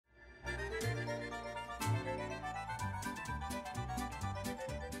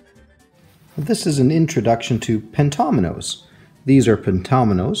This is an introduction to pentominoes. These are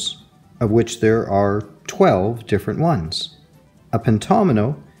pentominoes, of which there are 12 different ones. A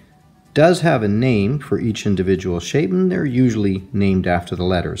pentomino does have a name for each individual shape, and they're usually named after the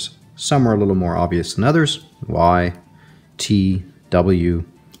letters. Some are a little more obvious than others. Y, T, W,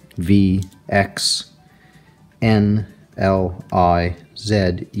 V, X, N, L, I,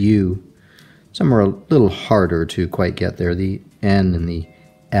 Z, U. Some are a little harder to quite get there, the N and the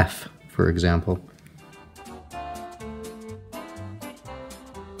F, for example.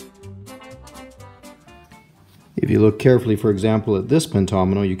 If you look carefully, for example, at this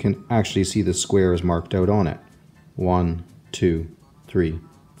pentomino, you can actually see the squares marked out on it. 1, 2, 3,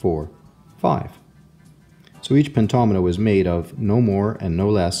 4, 5. So each pentomino is made of no more and no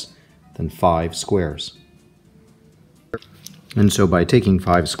less than 5 squares. And so by taking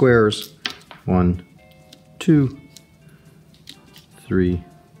 5 squares, 1, 2, 3,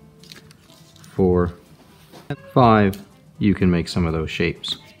 4, 5, you can make some of those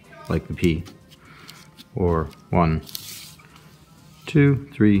shapes, like the P. Or 1, 2,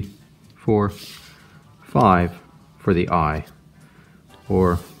 3, 4, 5 for the I.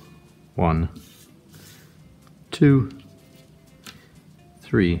 Or 1, 2,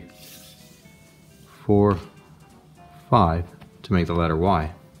 3, 4, 5 to make the letter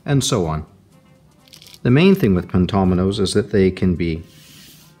Y, and so on. The main thing with pentominoes is that they can be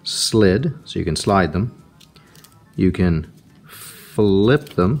slid, so you can slide them. You can flip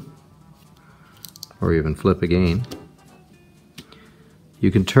them, or even flip again. You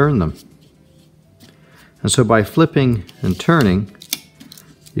can turn them. And so by flipping and turning,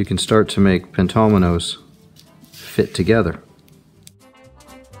 you can start to make pentominoes fit together.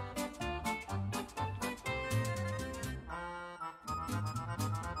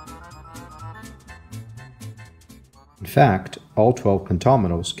 In fact, all 12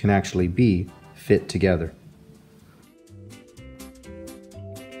 pentominoes can actually be fit together.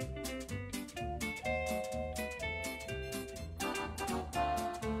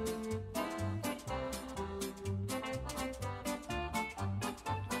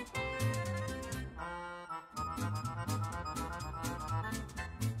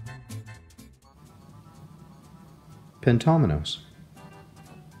 Pentominoes.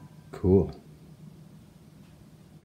 Cool.